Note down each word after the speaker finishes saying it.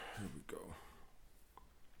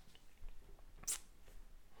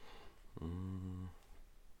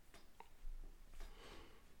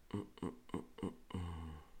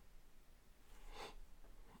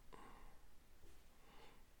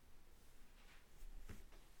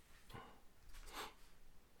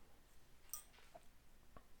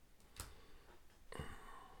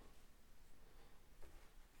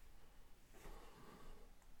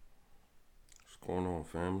Going on,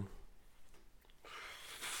 family?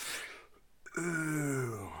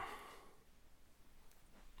 Ew.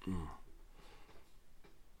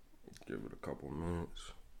 Give it a couple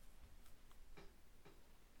minutes.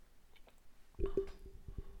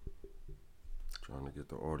 Trying to get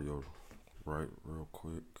the audio right real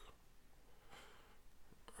quick.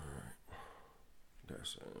 Alright.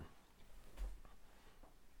 That's it.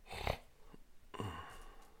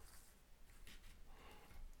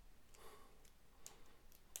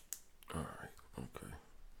 Alright, okay.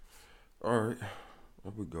 Alright,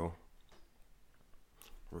 there we go.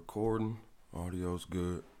 Recording. Audio's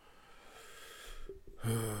good.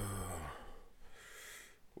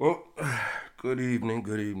 Well, good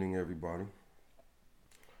evening, everybody.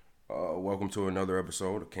 Welcome to another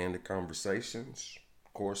episode of Candid Conversations.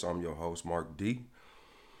 Of course, I'm your host, Mark D.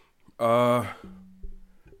 I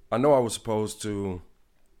know I was supposed to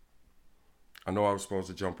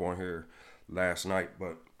jump on here last night,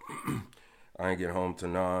 but I didn't get home till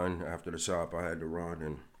 9. After the shop, I had to run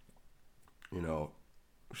and,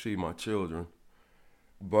 see my children.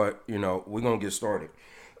 But, we're going to get started.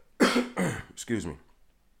 Excuse me.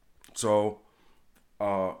 So,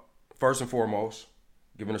 first and foremost,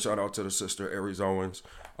 giving a shout out to the sister, Aries Owens.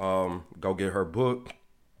 Go get her book,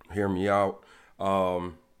 Hear Me Out.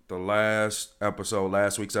 Last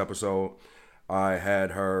week's episode, I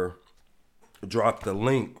had her drop the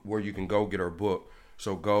link where you can go get her book.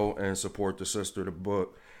 So go and support the sister. The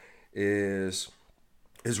book is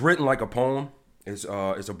written like a poem. It's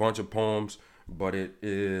a bunch of poems, but it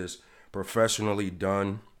is professionally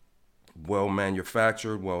done, well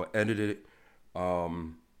manufactured, well edited.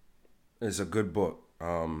 It's a good book.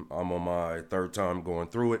 I'm on my third time going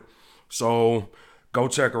through it. So go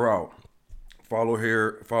check her out. Follow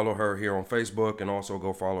her here on Facebook, and also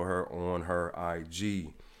go follow her on her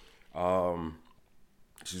IG.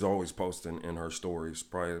 She's always posting in her stories,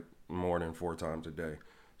 probably more than 4 times a day.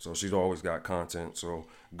 So she's always got content. So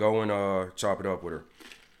go and chop it up with her.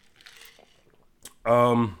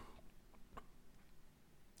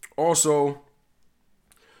 Also,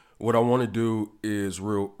 what I want to do is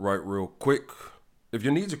real quick. If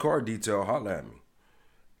you need your car detail, holla at me.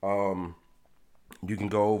 You can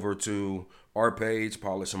go over to our page,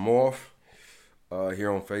 Polish Them Off,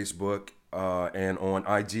 here on Facebook, and on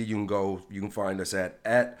IG. You can find us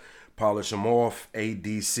at Polish Them Off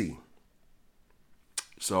ADC.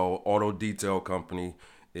 So Auto Detail Company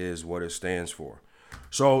is what it stands for.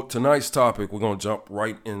 So tonight's topic, we're gonna jump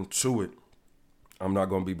right into it. I'm not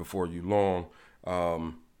gonna be before you long,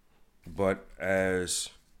 but as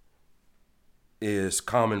is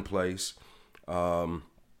commonplace, like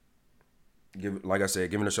I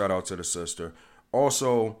said, giving a shout out to the sister.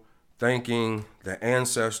 Also, thanking the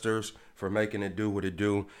ancestors for making it do what it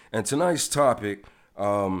do. And tonight's topic,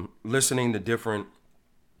 listening to different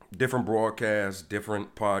broadcasts,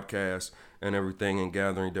 different podcasts, and everything, and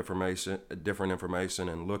gathering different information,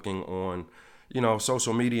 and looking on,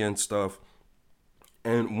 social media and stuff.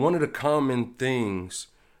 And one of the common things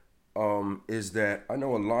is that I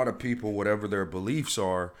know a lot of people, whatever their beliefs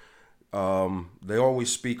are, they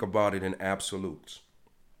always speak about it in absolutes.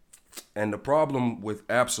 And the problem with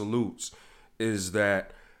absolutes is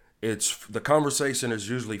that the conversation is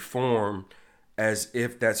usually formed as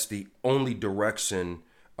if that's the only direction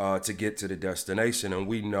to get to the destination. And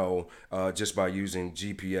we know just by using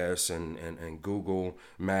GPS and Google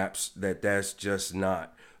Maps that that's just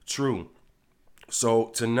not true. So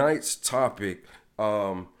tonight's topic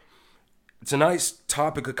of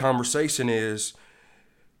conversation is,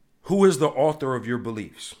 who is the author of your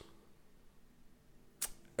beliefs?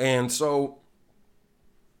 And so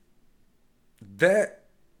that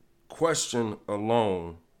question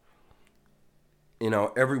alone,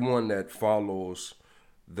 everyone that follows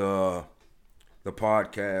the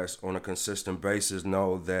podcast on a consistent basis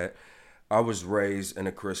know that I was raised in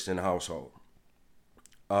a Christian household.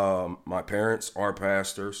 My parents are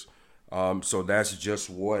pastors, so that's just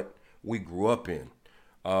what we grew up in.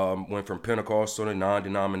 Went from Pentecostal to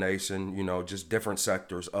non-denomination, just different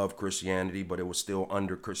sectors of Christianity, but it was still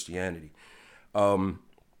under Christianity.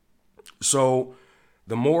 So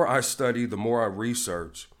the more I study, the more I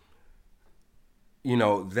research,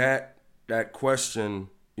 that question,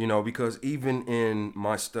 because even in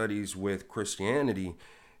my studies with Christianity,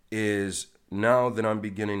 is now that I'm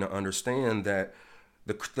beginning to understand that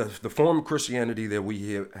the form of Christianity that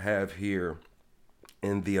we have here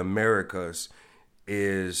in the Americas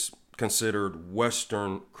is considered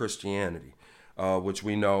Western Christianity, which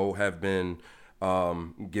we know have been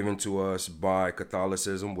given to us by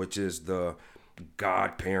Catholicism, which is the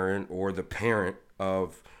godparent or the parent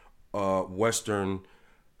of Western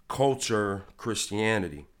culture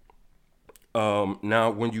Christianity.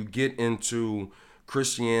 Now, when you get into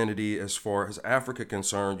Christianity, as far as Africa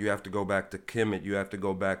concerned, you have to go back to Kemet, you have to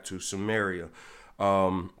go back to Sumeria,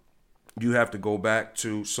 you have to go back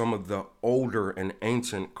to some of the older and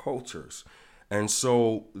ancient cultures. And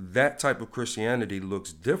so that type of Christianity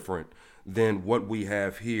looks different than what we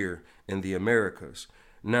have here in the Americas.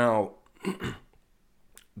 Now,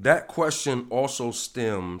 that question also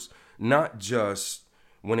stems not just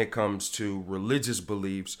when it comes to religious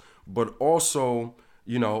beliefs, but also,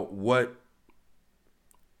 what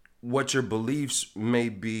your beliefs may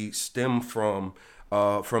be stem from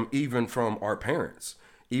even from our parents,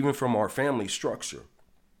 even from our family structure.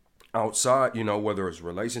 Outside, whether it's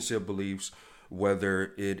relationship beliefs,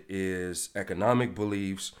 whether it is economic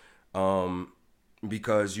beliefs,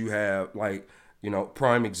 because you have, like,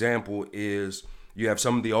 prime example is you have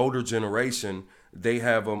some of the older generation, they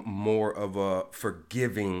have a more of a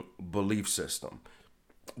forgiving belief system.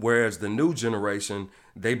 Whereas the new generation,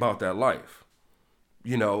 they bought that life,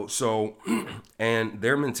 so, and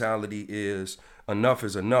their mentality is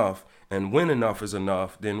enough. And when enough is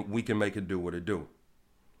enough, then we can make it do what it do,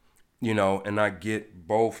 and I get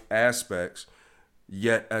both aspects.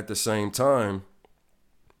 Yet at the same time,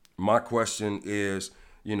 my question is,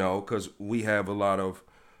 because we have a lot of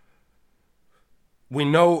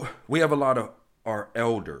our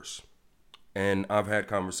elders, and I've had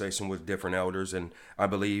conversation with different elders, and I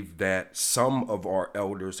believe that some of our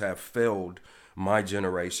elders have failed my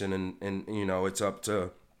generation, and it's up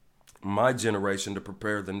to my generation to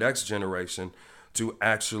prepare the next generation to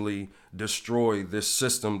actually destroy this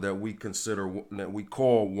system that we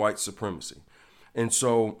call white supremacy. And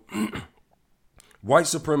so white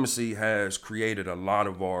supremacy has created a lot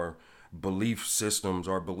of our belief systems,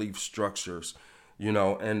 our belief structures,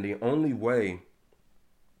 and the only way,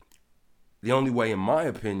 in my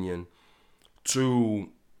opinion, to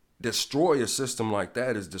destroy a system like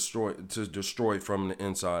that is to destroy it from the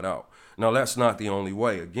inside out. Now, that's not the only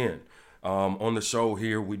way. Again, on the show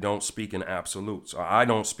here, we don't speak in absolutes. Or I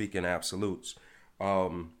don't speak in absolutes.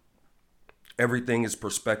 Everything is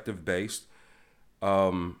perspective based,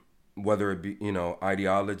 whether it be,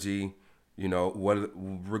 ideology,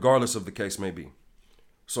 regardless of the case may be.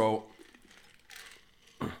 So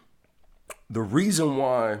the reason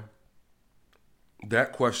why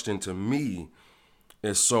that question to me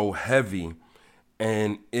is so heavy,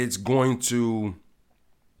 and it's going to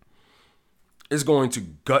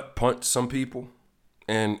gut punch some people.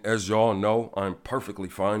 And as y'all know, I'm perfectly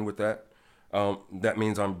fine with that. That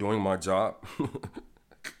means I'm doing my job.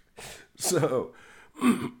 So,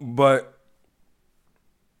 but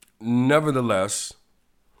nevertheless,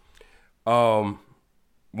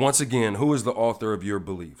 once again, who is the author of your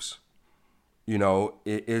beliefs?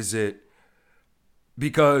 Is it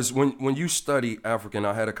because when you study African,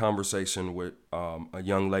 I had a conversation with a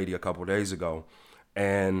young lady a couple of days ago,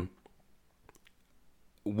 and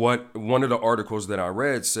one of the articles that I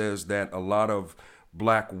read says that a lot of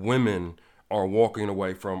black women are walking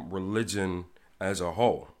away from religion as a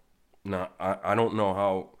whole. Now, I don't know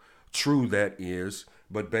how true that is,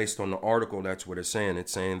 but based on the article, that's what it's saying.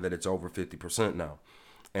 It's saying that it's over 50% now.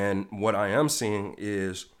 And what I am seeing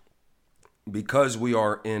is, because we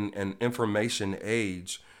are in an information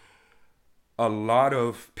age, a lot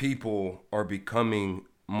of people are becoming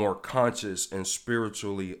more conscious and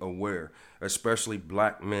spiritually aware, especially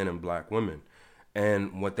black men and black women.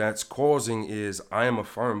 And what that's causing is, I am a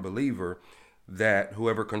firm believer that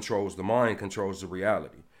whoever controls the mind controls the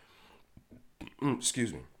reality.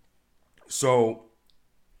 Excuse me. So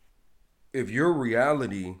if your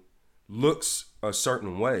reality looks a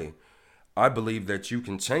certain way, I believe that you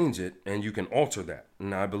can change it and you can alter that.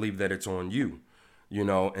 And I believe that it's on you,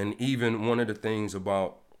 and even one of the things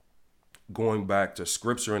about going back to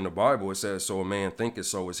scripture in the Bible, it says, so a man thinketh,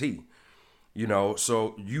 so is he,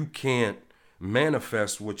 so you can't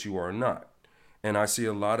manifest what you are not. And I see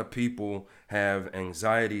a lot of people have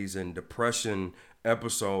anxieties and depression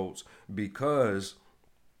episodes because,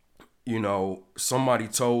 somebody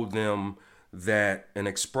told them that and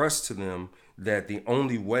expressed to them that the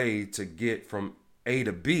only way to get from A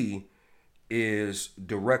to B is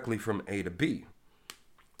directly from A to B.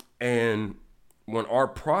 And when our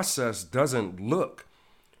process doesn't look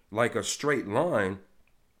like a straight line,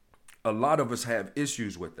 a lot of us have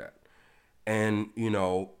issues with that. And,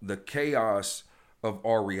 the chaos of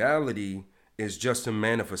our reality is just a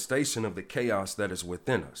manifestation of the chaos that is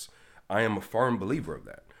within us. I am a firm believer of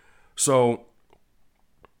that. So,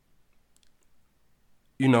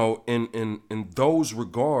 in those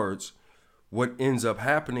regards, what ends up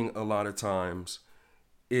happening a lot of times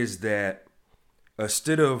is that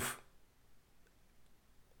instead of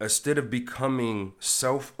instead of becoming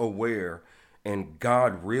self-aware and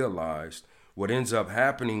God realized, what ends up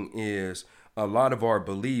happening is a lot of our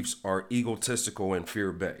beliefs are egotistical and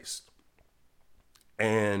fear-based.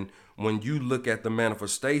 And when you look at the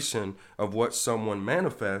manifestation of what someone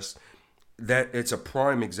manifests, that it's a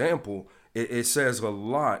prime example. It says a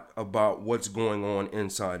lot about what's going on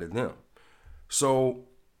inside of them. So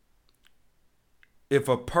if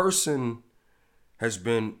a person has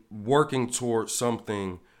been working towards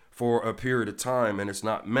something for a period of time and it's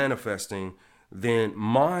not manifesting, then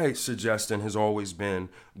my suggestion has always been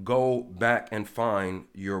go back and find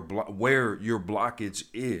where your blockage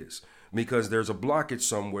is, because there's a blockage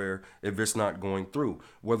somewhere if it's not going through.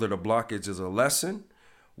 Whether the blockage is a lesson,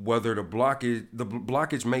 whether the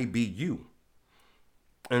blockage may be you.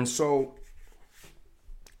 And so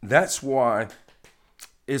that's why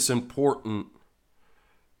it's important,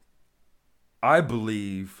 I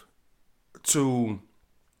believe, to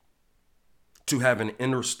have an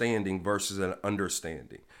understanding versus an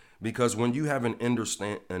understanding. Because when you have an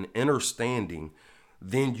understanding,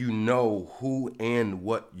 then you know who and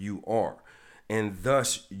what you are. And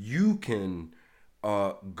thus you can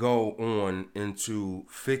go on into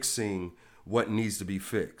fixing what needs to be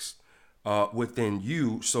fixed within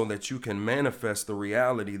you, so that you can manifest the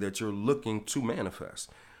reality that you're looking to manifest.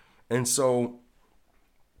 And so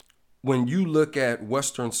when you look at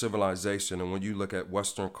Western civilization and when you look at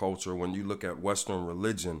Western culture, when you look at Western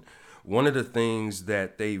religion, one of the things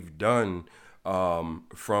that they've done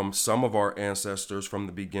from some of our ancestors from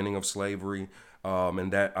the beginning of slavery,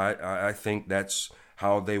 and that I think that's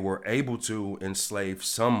how they were able to enslave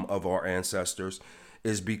some of our ancestors,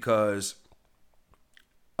 is because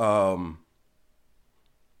while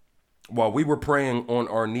we were praying on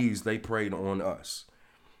our knees, they prayed on us.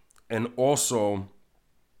 And also,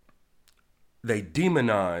 they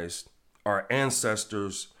demonized our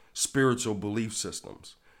ancestors' spiritual belief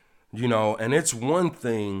systems. And it's one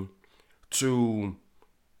thing to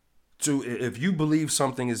if you believe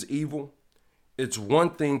something is evil, it's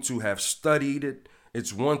one thing to have studied it,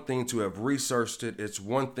 it's one thing to have researched it, it's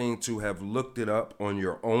one thing to have looked it up on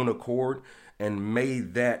your own accord and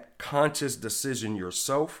made that conscious decision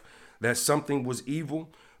yourself that something was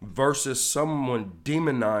evil, versus someone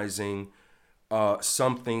demonizing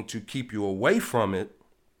something to keep you away from it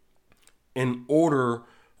in order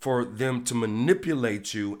for them to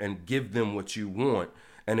manipulate you and give them what you want.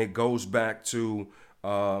 And it goes back to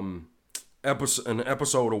an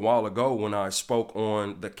episode a while ago when I spoke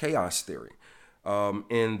on the chaos theory,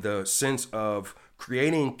 in the sense of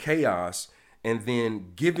creating chaos and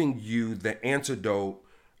then giving you the antidote,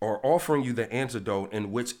 or offering you the antidote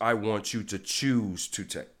in which I want you to choose to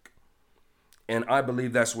take. And I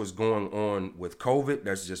believe that's what's going on with COVID.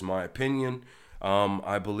 That's just my opinion.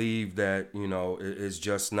 I believe that, it's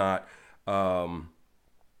just not a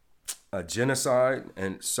genocide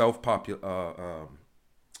and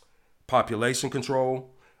population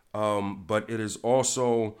control, but it is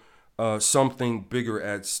also something bigger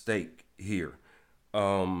at stake here.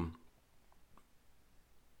 And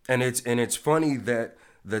it's funny that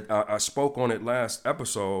I spoke on it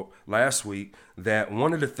last week, that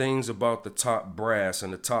one of the things about the top brass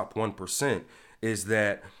and the top 1% is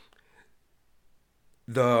that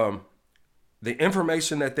the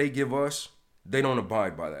information that they give us, they don't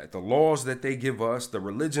abide by that. The laws that they give us, the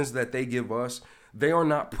religions that they give us, they are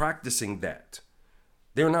not practicing that.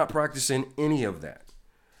 They're not practicing any of that.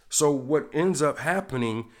 So what ends up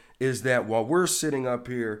happening is that while we're sitting up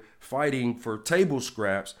here fighting for table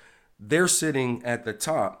scraps, they're sitting at the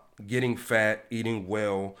top, getting fat, eating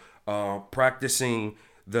well, practicing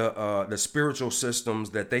the spiritual systems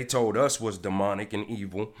that they told us was demonic and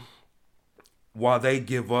evil, while they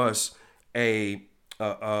give us a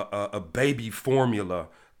baby formula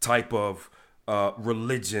type of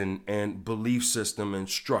religion and belief system and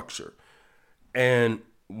structure. And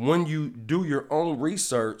when you do your own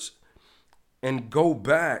research and go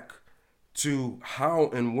back to how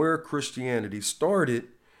and where Christianity started,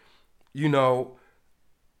 oh,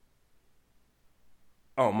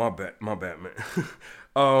 my bad, man.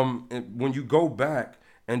 And when you go back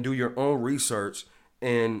and do your own research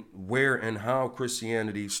and where and how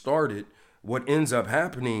Christianity started, what ends up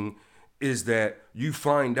happening is that you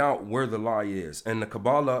find out where the lie is. And the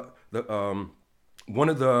Kabbalah, one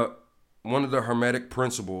of the Hermetic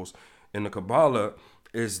principles in the Kabbalah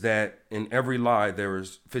is that in every lie there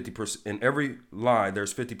is 50%. In every lie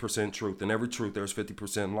there's 50% truth. In every truth there's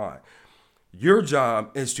 50% lie. Your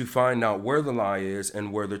job is to find out where the lie is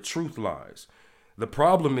and where the truth lies. The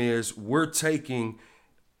problem is we're taking,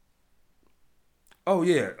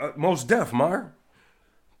 most deaf, Mar.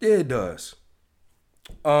 Yeah, it does.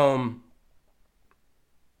 Um,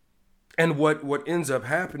 and what ends up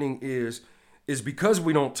happening is because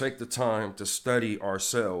we don't take the time to study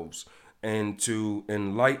ourselves and to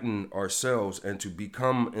enlighten ourselves and to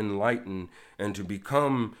become enlightened and to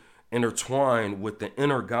become intertwined with the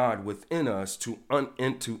inner God within us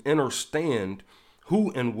and to understand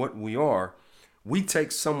who and what we are, we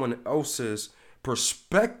take someone else's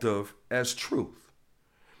perspective as truth.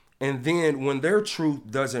 And then when their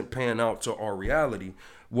truth doesn't pan out to our reality,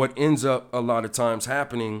 what ends up a lot of times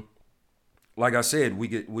happening, like I said,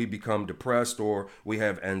 we become depressed or we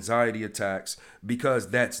have anxiety attacks because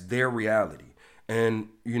that's their reality. And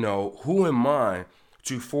who am I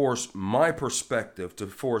to force my perspective, to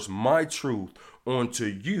force my truth onto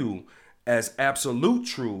you as absolute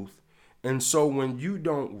truth? And so when you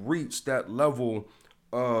don't reach that level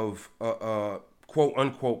of quote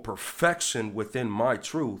unquote perfection within my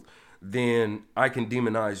truth, then I can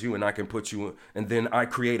demonize you and I can put you in, and then I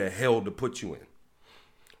create a hell to put you in.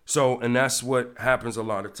 So, and that's what happens a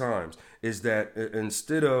lot of times is that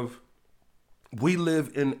instead of, we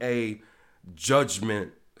live in a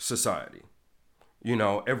judgment society.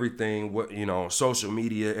 Everything, social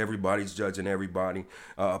media, everybody's judging everybody.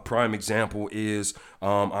 A prime example is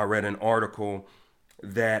I read an article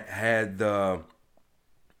that had the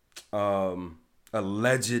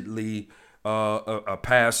allegedly a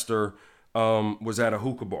pastor was at a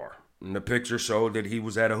hookah bar. And the picture showed that he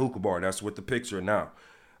was at a hookah bar. That's what the picture now.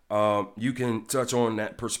 You can touch on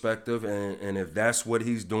that perspective, and if that's what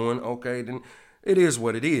he's doing, okay, then it is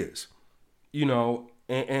what it is.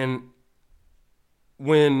 And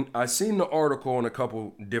when I seen the article on a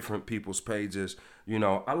couple different people's pages,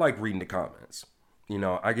 I like reading the comments.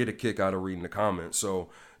 I get a kick out of reading the comments. So,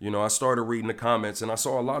 I started reading the comments and I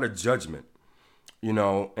saw a lot of judgment,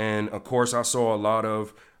 and of course I saw a lot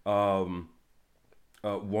of,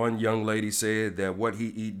 one young lady said that what he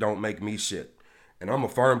eat don't make me shit. And I'm a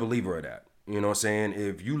firm believer of that. You know what I'm saying?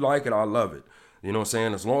 If you like it, I love it. You know what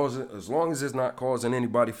I'm saying? As long as it's not causing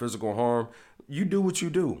anybody physical harm, you do what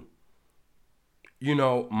you do.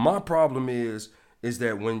 My problem is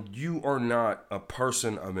that when you are not a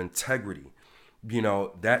person of integrity,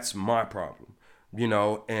 that's my problem.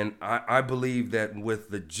 And I believe that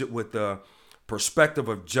with the perspective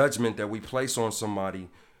of judgment that we place on somebody,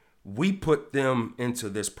 we put them into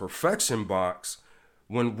this perfection box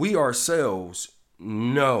when we ourselves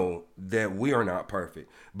know that we are not perfect.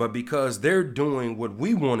 But because they're doing what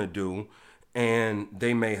we want to do and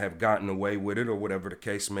they may have gotten away with it or whatever the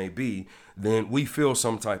case may be, then we feel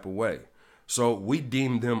some type of way. So we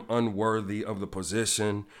deem them unworthy of the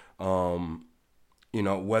position,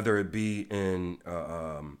 whether it be in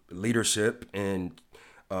leadership and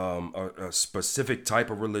a specific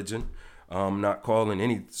type of religion. Not calling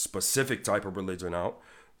any specific type of religion out,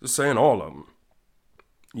 just saying all of them.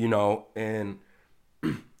 And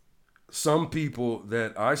some people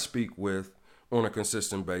that I speak with on a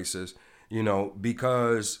consistent basis,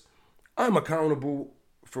 because I'm accountable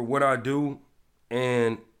for what I do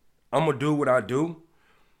and I'm going to do what I do.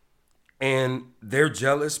 And they're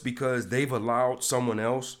jealous because they've allowed someone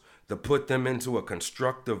else to put them into a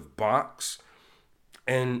constructive box.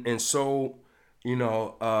 And so,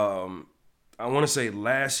 I want to say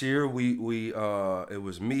last year we it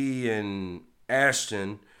was me and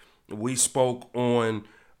Ashton. We spoke on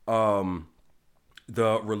the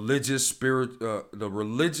religious,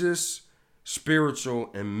 spiritual,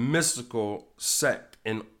 and mystical sect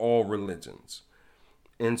in all religions.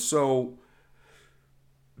 And so,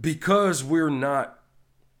 because we're not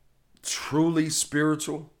truly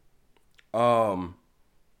spiritual, we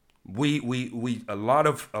a lot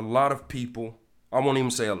of people, I won't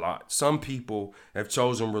even say a lot, some people have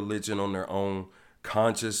chosen religion on their own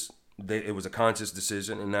it was a conscious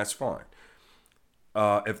decision, and that's fine.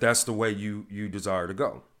 If that's the way you desire to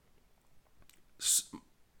go.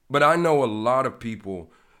 But I know a lot of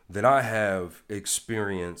people that I have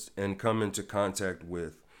experienced and come into contact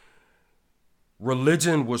with,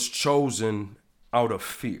 religion was chosen out of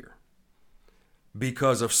fear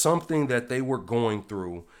because of something that they were going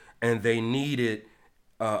through, and they needed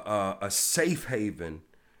a safe haven.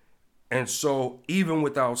 And so even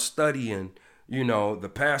without studying,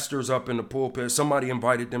 the pastor's up in the pulpit. Somebody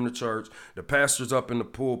invited them to church. The pastor's up in the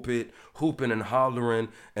pulpit, hooping and hollering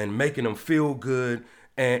and making them feel good.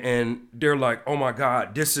 And they're like, oh my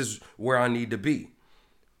God, this is where I need to be.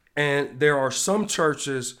 And there are some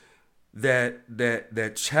churches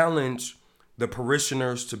that challenge the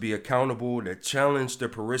parishioners to be accountable, that challenge their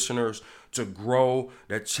parishioners to grow,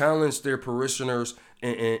 that challenge their parishioners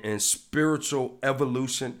in spiritual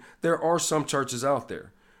evolution. There are some churches out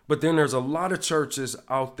there. But then there's a lot of churches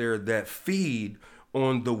out there that feed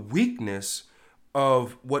on the weakness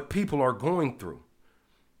of what people are going through.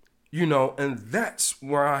 And that's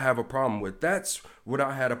where I have a problem with. That's what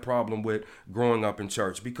I had a problem with growing up in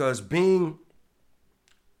church, because being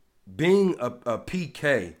a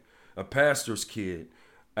PK, a pastor's kid,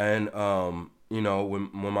 and when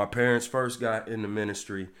my parents first got in the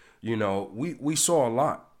ministry, we saw a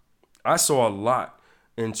lot. I saw a lot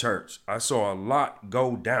in church. I saw a lot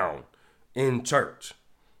go down in church.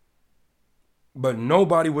 But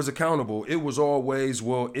nobody was accountable. It was always,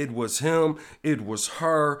 well, it was him, it was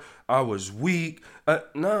her, I was weak.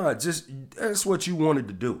 Just that's what you wanted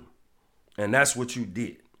to do. And that's what you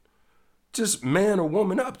did. Just man or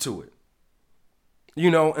woman up to it.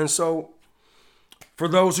 And so for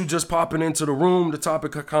those who just popping into the room, the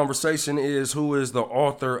topic of conversation is, who is the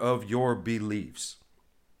author of your beliefs?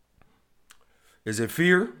 Is it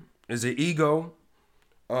fear? Is it ego?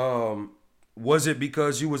 Was it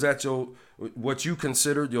because you was at what you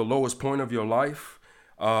considered your lowest point of your life?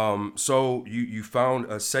 So you found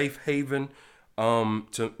a safe haven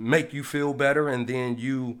to make you feel better, and then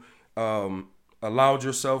you allowed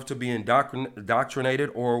yourself to be indoctrinated,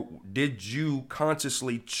 or did you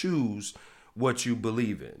consciously choose what you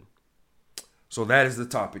believe in? So that is the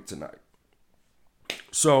topic tonight.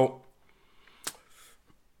 So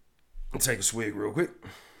let's take a swig real quick.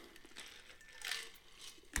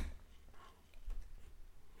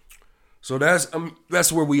 So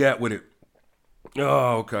that's where we at with it.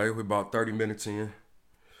 Oh, okay. We're about 30 minutes in.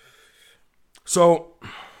 So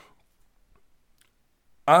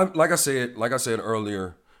like I said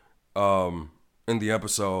earlier in the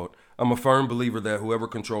episode, I'm a firm believer that whoever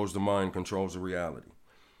controls the mind controls the reality.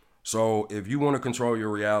 So if you want to control your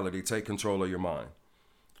reality, take control of your mind.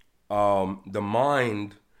 The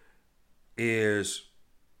mind is,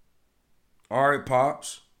 all right,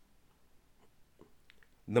 Pops.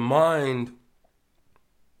 The mind,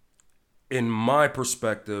 in my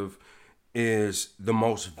perspective, is the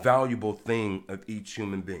most valuable thing of each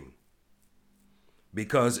human being.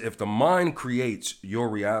 Because if the mind creates your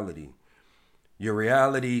reality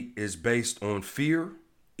is based on fear,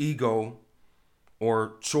 ego,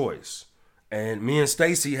 or choice. And me and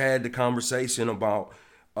Stacy had the conversation about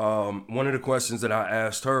one of the questions that I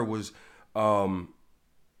asked her was,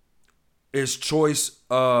 is choice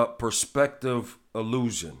a perspective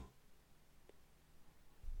illusion?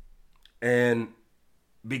 And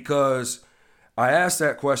because I asked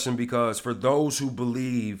that question, because for those who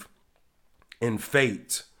believe in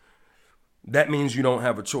fate, that means you don't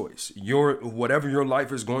have a choice. Whatever your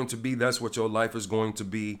life is going to be, that's what your life is going to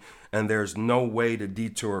be, and there's no way to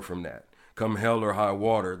detour from that. Come hell or high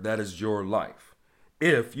water, that is your life,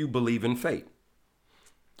 if you believe in fate.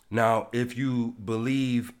 Now, if you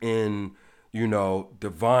believe in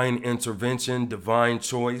divine intervention, divine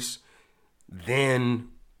choice, then,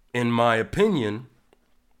 in my opinion,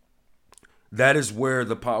 that is where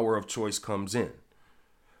the power of choice comes in.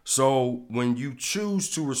 So when you choose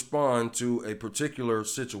to respond to a particular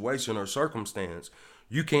situation or circumstance,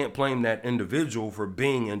 you can't blame that individual for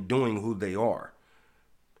being and doing who they are.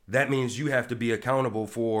 That means you have to be accountable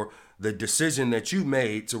for the decision that you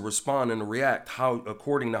made to respond and react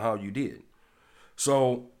according to how you did.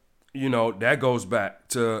 So, that goes back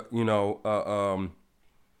to,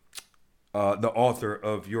 the author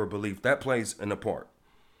of your belief. That plays a part,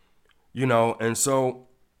 and so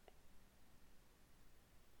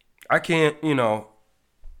I can't,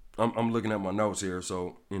 I'm looking at my notes here.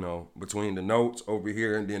 So, between the notes over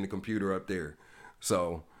here and then the computer up there.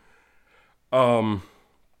 So, I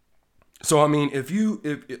mean, if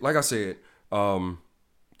like I said,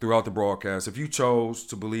 throughout the broadcast, if you chose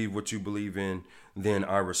to believe what you believe in, then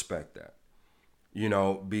I respect that,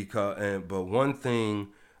 but one thing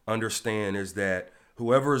understand is that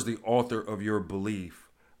whoever is the author of your belief,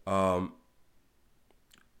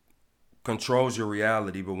 controls your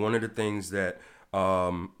reality. But one of the things that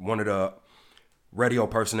one of the radio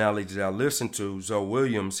personalities that I listened to, Zoe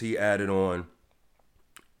Williams, he added on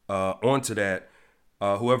onto that,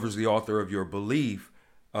 whoever's the author of your belief,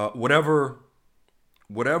 whatever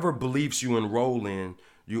beliefs you enroll in,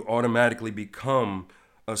 you automatically become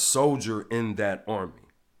a soldier in that army.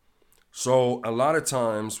 So a lot of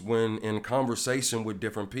times when in conversation with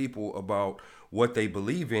different people about what they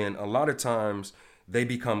believe in, a lot of times they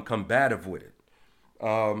become combative with it.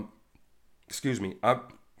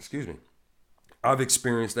 I've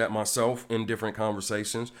experienced that myself in different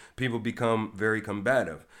conversations. People become very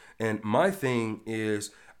combative. And my thing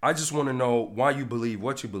is, I just want to know why you believe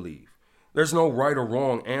what you believe. There's no right or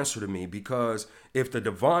wrong answer to me, because if the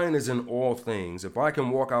divine is in all things, if I can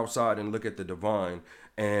walk outside and look at the divine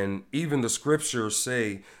And even the scriptures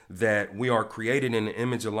say that we are created in the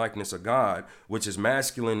image and likeness of God, which is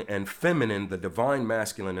masculine and feminine, the divine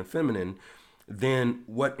masculine and feminine. Then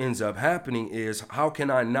what ends up happening is, how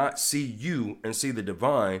can I not see you and see the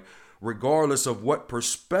divine, regardless of what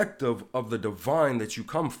perspective of the divine that you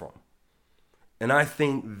come from? And I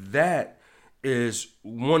think that is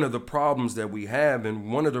one of the problems that we have.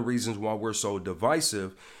 And one of the reasons why we're so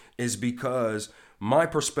divisive is because my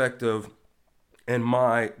perspective and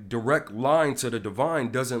my direct line to the divine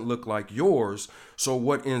doesn't look like yours. So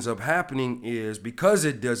what ends up happening is, because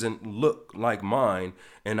it doesn't look like mine,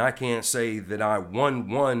 and I can't say that I won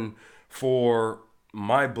one for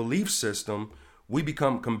my belief system, we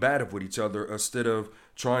become combative with each other instead of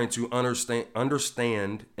trying to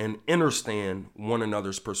understand and understand one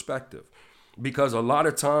another's perspective. Because a lot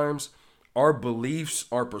of times our beliefs,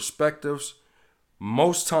 our perspectives,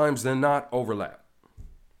 most times they're not overlap.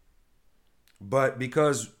 But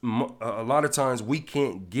because a lot of times we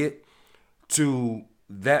can't get to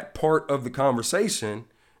that part of the conversation,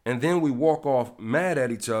 and then we walk off mad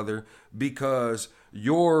at each other because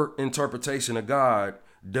your interpretation of God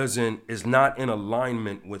is not in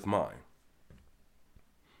alignment with mine.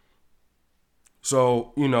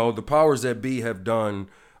 So, the powers that be have done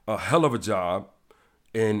a hell of a job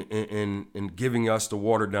in giving us the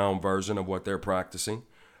watered down version of what they're practicing.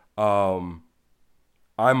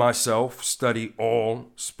 I myself study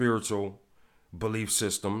all spiritual belief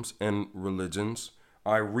systems and religions.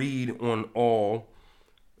 I read on all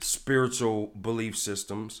spiritual belief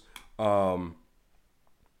systems and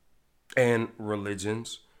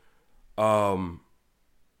religions. And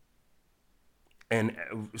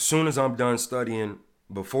as soon as I'm done studying,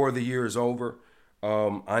 before the year is over,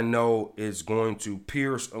 I know it's going to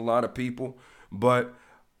pierce a lot of people, but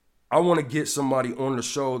I want to get somebody on the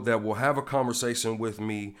show that will have a conversation with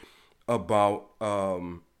me about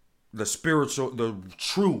the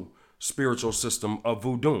true spiritual system of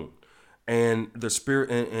voodoo, and the spirit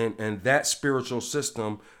and that spiritual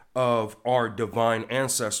system of our divine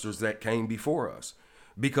ancestors that came before us,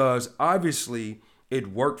 because obviously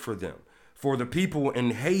it worked for them. For the people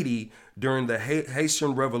in Haiti during the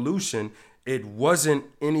Haitian Revolution, it wasn't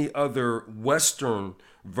any other Western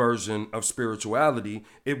version of spirituality.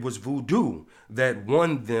 It was voodoo that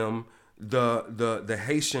won them the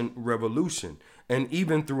Haitian Revolution. And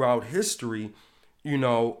even throughout history,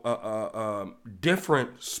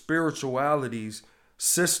 different spiritualities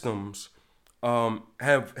systems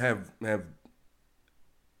have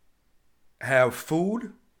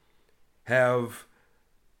food, have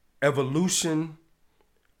evolution.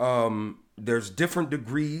 There's different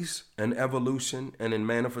degrees in evolution and in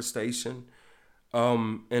manifestation.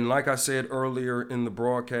 And like I said earlier in the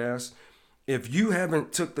broadcast, if you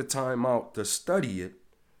haven't took the time out to study it,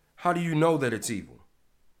 how do you know that it's evil?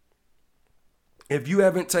 If you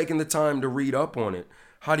haven't taken the time to read up on it,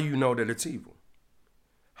 how do you know that it's evil?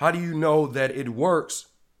 How do you know that it works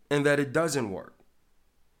and that it doesn't work?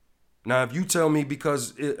 Now, if you tell me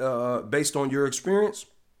because based on your experience,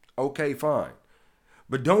 okay, fine.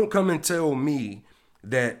 But don't come and tell me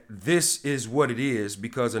that this is what it is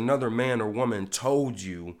because another man or woman told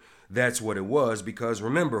you that's what it was. Because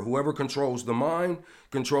remember, whoever controls the mind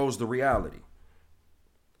controls the reality.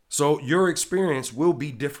 So your experience will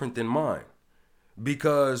be different than mine.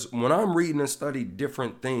 Because when I'm reading and studying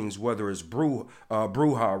different things, whether it's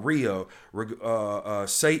brujeria,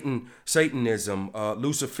 Satanism,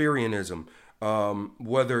 Luciferianism,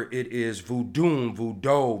 whether it is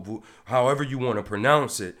voodoo, however you want to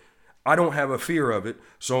pronounce it, I don't have a fear of it.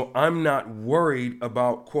 So I'm not worried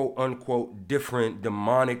about quote unquote different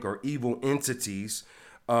demonic or evil entities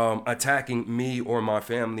attacking me or my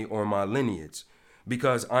family or my lineage,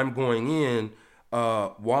 because I'm going in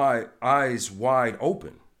eyes wide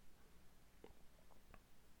open.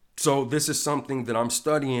 So this is something that I'm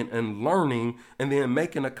studying and learning and then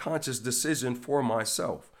making a conscious decision for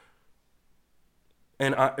myself.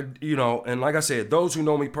 And and like I said, those who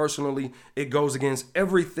know me personally, it goes against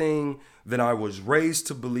everything that I was raised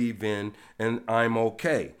to believe in, and I'm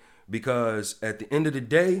okay. Because at the end of the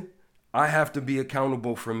day, I have to be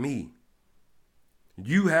accountable for me.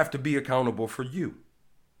 You have to be accountable for you.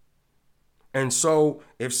 And so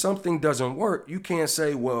if something doesn't work, you can't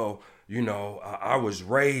say, well, I was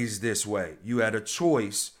raised this way. You had a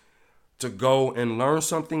choice to go and learn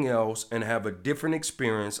something else and have a different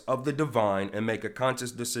experience of the divine and make a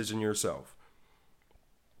conscious decision yourself.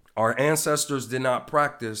 Our ancestors did not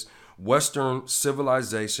practice Western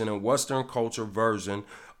civilization and Western culture version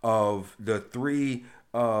of the three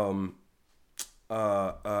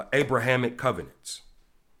Abrahamic covenants.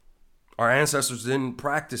 Our ancestors didn't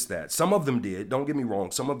practice that. Some of them did. Don't get me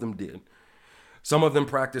wrong. Some of them did. Some of them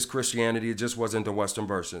practiced Christianity. It just wasn't the Western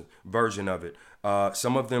version of it.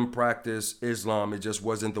 Some of them practiced Islam. It just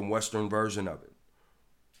wasn't the Western version of it.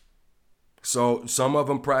 So some of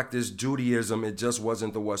them practiced Judaism. It just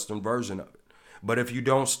wasn't the Western version of it. But if you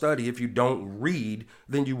don't study, if you don't read,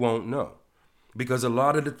 then you won't know. Because a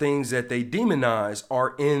lot of the things that they demonize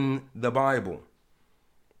are in the Bible.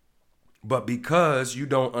 But because you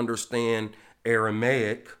don't understand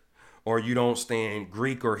Aramaic, or you don't understand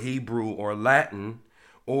Greek or Hebrew or Latin,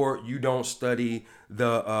 or you don't study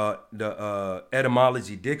the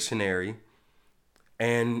etymology dictionary,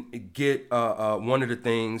 and get one of the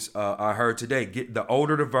things I heard today, get the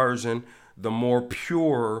older the version, the more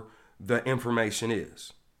pure the information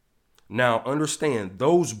is. Now, understand,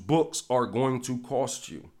 those books are going to cost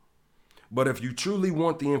you. But if you truly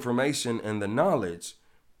want the information and the knowledge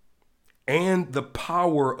and the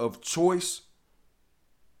power of choice,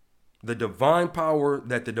 the divine power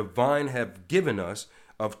that the divine have given us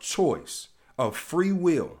of choice, of free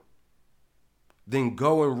will, then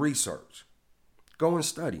go and research. Go and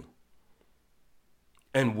study.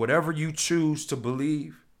 And whatever you choose to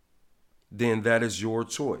believe, then that is your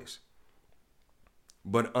choice.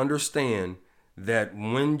 But understand that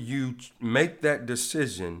when you make that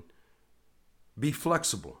decision, be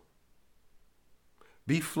flexible.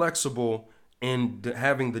 Be flexible in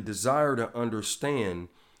having the desire to understand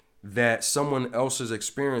that someone else's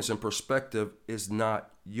experience and perspective is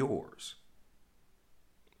not yours.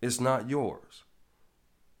 It's not yours.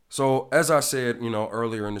 So as I said,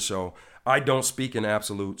 earlier in the show, I don't speak in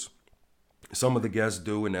absolutes. Some of the guests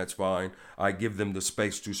do, and that's fine. I give them the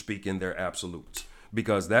space to speak in their absolutes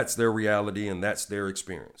because that's their reality and that's their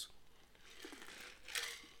experience.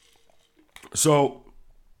 So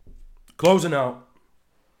closing out,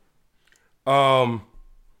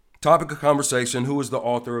 topic of conversation: who is the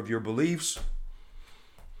author of your beliefs?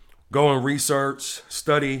 Go and research,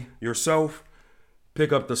 study yourself.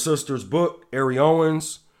 Pick up the sister's book, Ari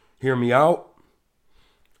Owens, Hear Me Out.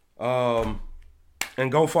 And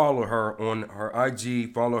go follow her on her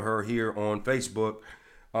IG. Follow her here on Facebook.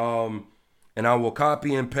 And I will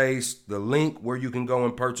copy and paste the link where you can go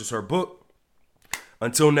and purchase her book.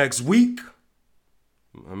 Until next week,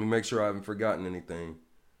 let me make sure I haven't forgotten anything.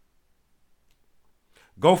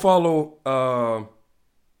 Go follow the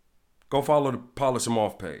Polish Them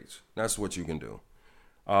Off page. That's what you can do.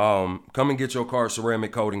 Come and get your car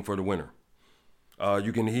ceramic coating for the winter.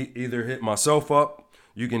 You can either hit myself up.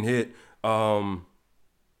 You can hit the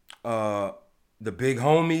big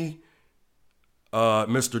homie,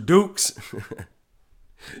 Mr. Dukes.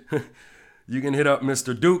 You can hit up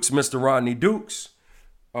Mr. Dukes, Mr. Rodney Dukes.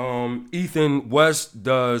 Ethan West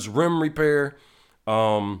does rim repair.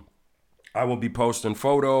 I will be posting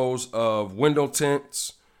photos of window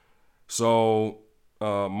tints. So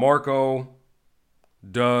Marco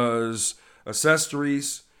does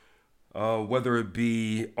accessories, whether it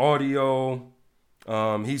be audio.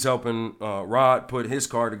 He's helping Rod put his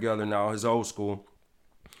car together now, his old school.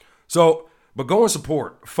 So, but go and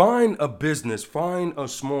support. Find a business, find a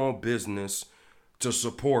small business to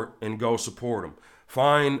support and go support them.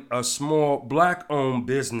 Find a small black-owned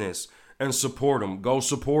business and support them. Go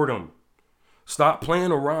support them. Stop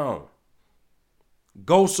playing around.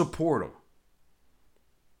 Go support them.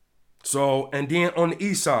 So, and then on the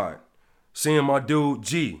east side, seeing my dude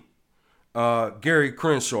G, Gary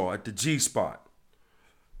Crenshaw at the G spot.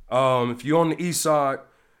 If you're on the east side,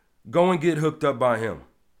 go and get hooked up by him.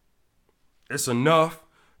 It's enough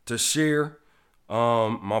to share.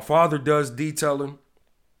 My father does detailing.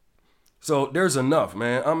 So there's enough,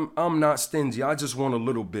 man. I'm not stingy. I just want a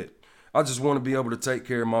little bit. I just want to be able to take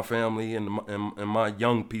care of my family and my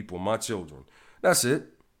young people, my children. That's it.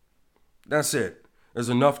 That's it. There's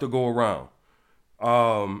enough to go around.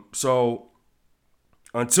 So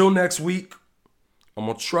until next week, I'm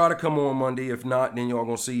going to try to come on Monday. If not, then y'all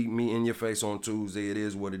going to see me in your face on Tuesday. It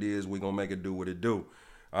is what it is. We're going to make it do what it do.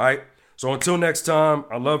 All right. So until next time,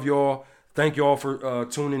 I love y'all. Thank y'all for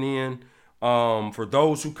tuning in. For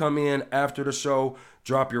those who come in after the show,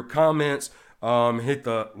 drop your comments. Hit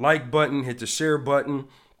the like button, hit the share button.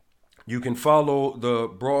 You can follow the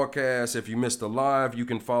broadcast. If you missed the live, you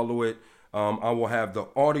can follow it. I will have the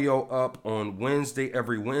audio up on Wednesday,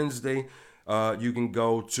 every Wednesday. You can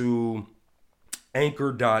go to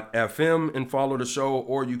anchor.fm and follow the show,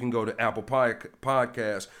 or you can go to Apple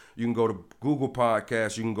Podcasts. You can go to Google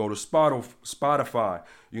Podcasts. You can go to Spotify.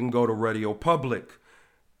 You can go to Radio Public,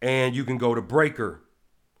 and you can go to Breaker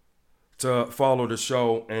to follow the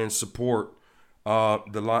show and support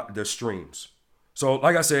the streams. So,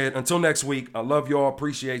 like I said, until next week, I love y'all.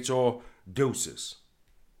 Appreciate y'all. Deuces.